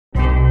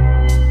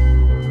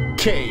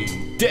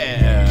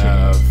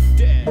K-Dev.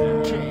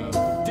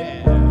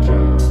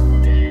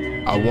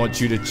 I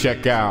want you to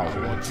check out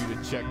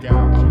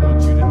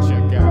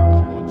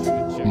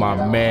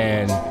my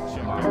man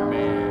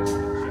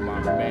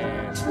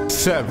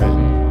 7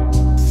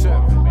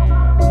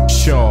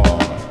 Shawn.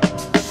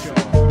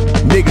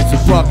 Niggas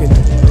are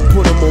bugging,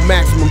 put them on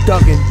maximum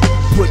dugging.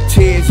 Put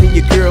tears in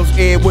your girl's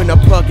ear when I'm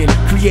plugging.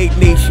 Create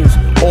nations,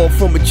 all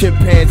from a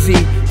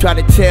chimpanzee. Try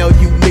to tell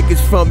you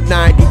niggas from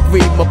 93.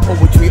 My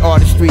poetry,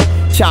 artistry,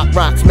 chop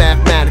rocks,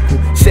 mathematical.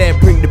 Said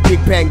bring the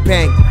big bang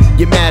bang,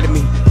 you're mad at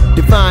me.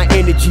 Divine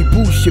energy,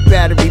 boost your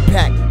battery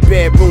pack.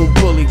 Bedroom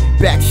bully,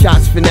 back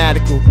shots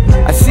fanatical.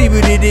 I see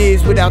what it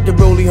is without the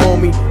roly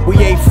homie. We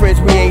ain't friends,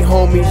 we ain't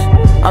homies.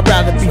 I'd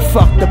rather be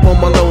fucked up on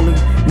my lonely.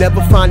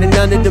 Never finding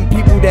none of them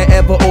people that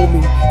ever owe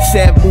me.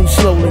 Sad move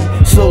slowly,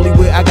 slowly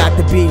where I got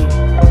to be.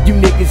 You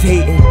niggas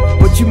hating,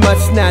 but you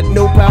must not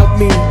know about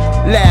me.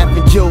 Laugh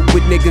and joke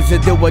with niggas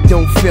as though I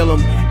don't feel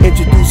them.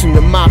 Introduce them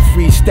to my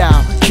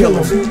freestyle, kill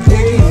them.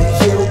 Today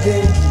is your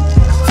day,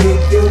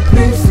 take your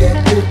place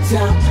at the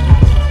top.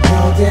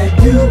 All that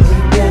do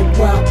and that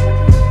pop,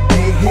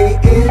 they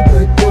hating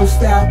but don't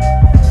stop.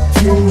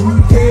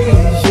 Today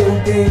is your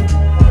day,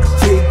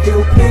 take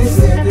your place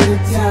at the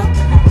top.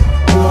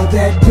 All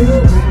that do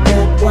and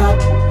that pop,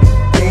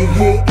 they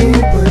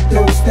hating but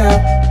don't stop.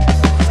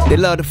 They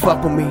love to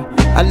fuck with me.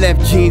 I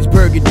left jeans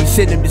burgundy,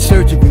 sent him to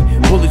surgery.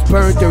 Bullets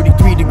burned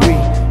 33 degree.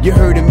 You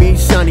heard of me,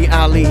 Sonny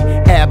Ali,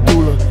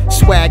 Abdullah.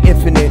 Swag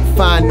infinite,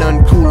 find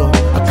none cooler.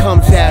 I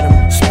comes at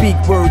him, speak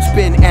words,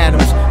 spin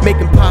atoms. Make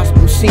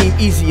impossible seem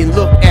easy and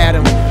look at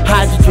him.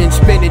 Hydrogen,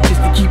 spin it just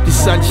to keep the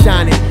sun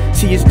shining.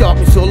 See it's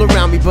darkness all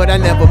around me, but I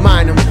never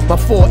mind them. My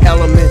 4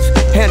 elements,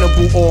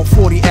 Hannibal, all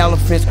 40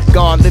 elephants.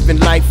 God living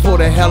life for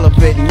the hell of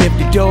it. And if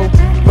the dough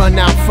run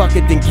out, fuck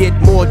it, then get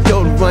more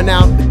dough. To run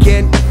out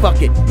again,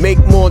 fuck it, make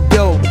more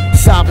dough.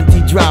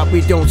 Sovereignty drop,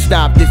 we don't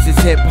stop, this is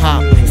hip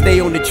hop. Stay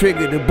on the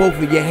trigger till both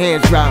of your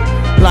hands drop.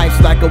 Life's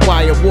like a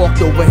wire,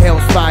 walked over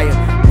hell's fire.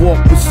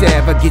 Walk with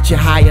Sav, I get you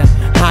higher,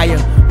 higher.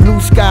 Blue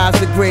skies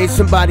are gray,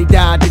 somebody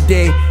died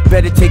today.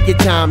 Better take your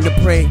time to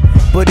pray.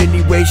 But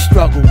anyway,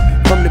 struggle.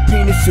 From the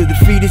penis to the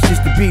fetus,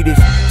 just to beat us.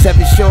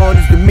 7 Shawn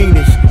is the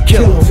meanest,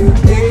 kill him.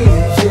 Today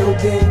is your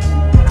day,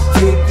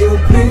 take your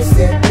place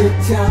at the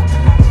top.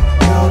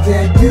 All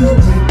that do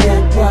and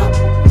that pop,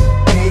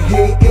 they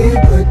hating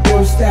but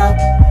don't stop.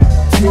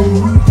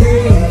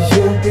 Today is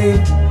your day,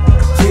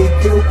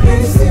 take your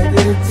place at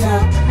the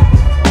top.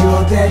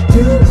 All that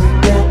do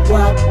and that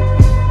pop,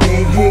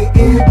 they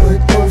hating but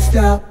don't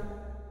stop.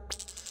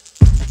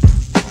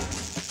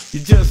 You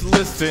just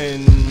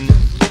listen.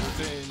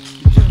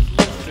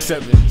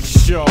 7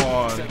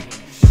 Shawn.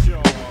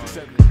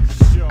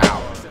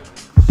 Out.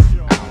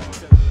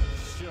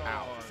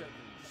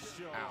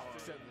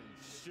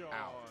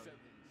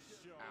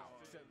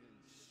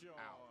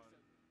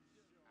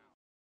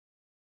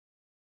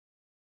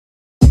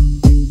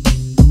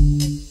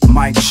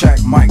 Mic check,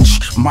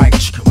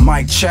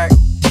 mic check.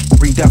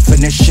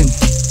 Redefinition.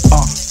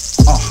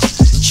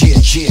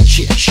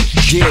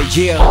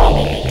 Yeah.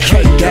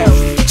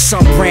 K-Dev.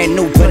 Some brand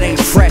new but ain't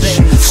fresh.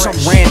 Some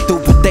ran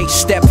through but they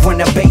step when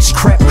the bass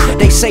crept.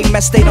 They say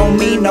mess, they don't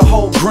mean the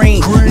whole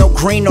green. No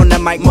green on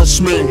that mic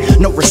must mean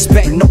no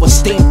respect, no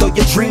esteem. Throw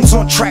your dreams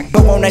on track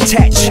but won't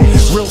attach.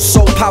 Real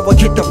soul power,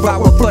 get the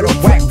power for the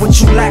whack. What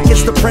you lack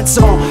is the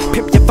principle.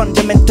 Pimp your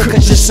fundamental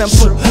cause you're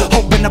simple.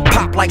 Hoping to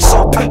pop like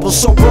soul people.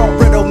 So raw,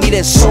 riddle me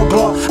this so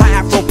glow. I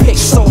afro pick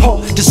so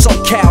ho, just so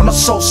cow. My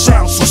soul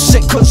sounds so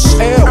sick cause it's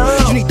ill.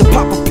 You need to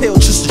pop a pill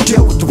just to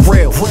deal with the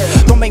real.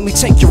 Don't make me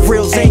take your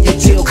reels and your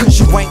deal cause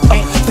you ain't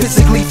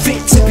physically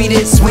fit to be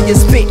this. When you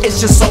spit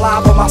it's just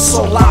saliva, my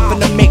soul live in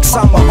the mix.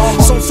 I'm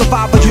a soul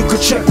survivor, you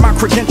could check my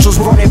credentials.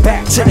 Run it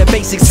back to the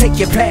basics, take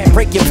your pad,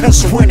 break your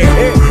pencil when it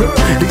hit.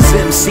 These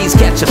MCs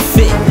catch a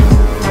fit.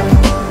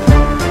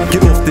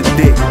 Get off the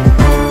dick.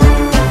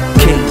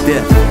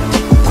 K-Dev,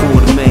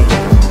 Quartermaine,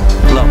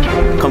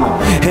 low, come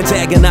on.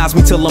 Antagonize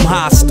me till I'm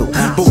hostile,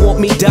 but want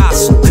me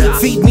docile.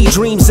 Feed me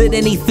dreams that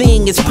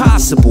anything is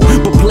possible,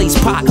 but place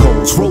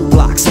potholes,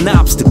 roadblocks, and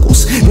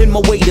obstacles in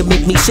my way to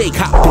make me shake,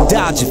 hop, and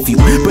dodge a few.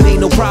 But ain't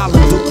no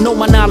problem, dude. Know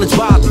my knowledge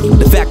bother you.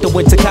 The fact I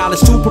went to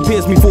college too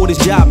prepares me for this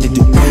job to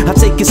do. I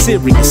take it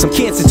serious, I'm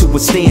cancer to a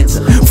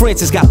stanza.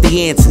 Francis got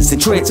the answers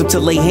and trance them to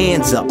lay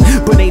hands up.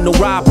 But ain't no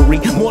robbery,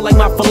 more like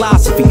my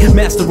philosophy.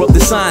 Master of the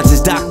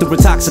sciences, doctor of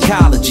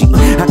toxicology.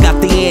 I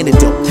got the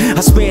antidote.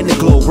 I span the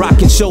globe,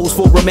 rocking shows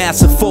for a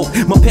massive folk.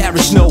 My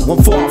parish know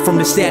I'm far from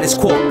the status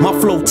quo. My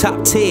flow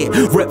top tier,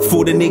 rep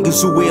for the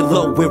niggas who wear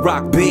low and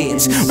rock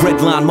beards.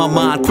 Redline my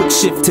mind, quick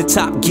shift to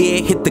top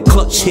gear. Hit the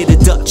clutch, hit a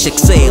Dutch,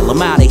 exhale,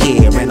 I'm out of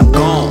here and I'm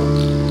gone.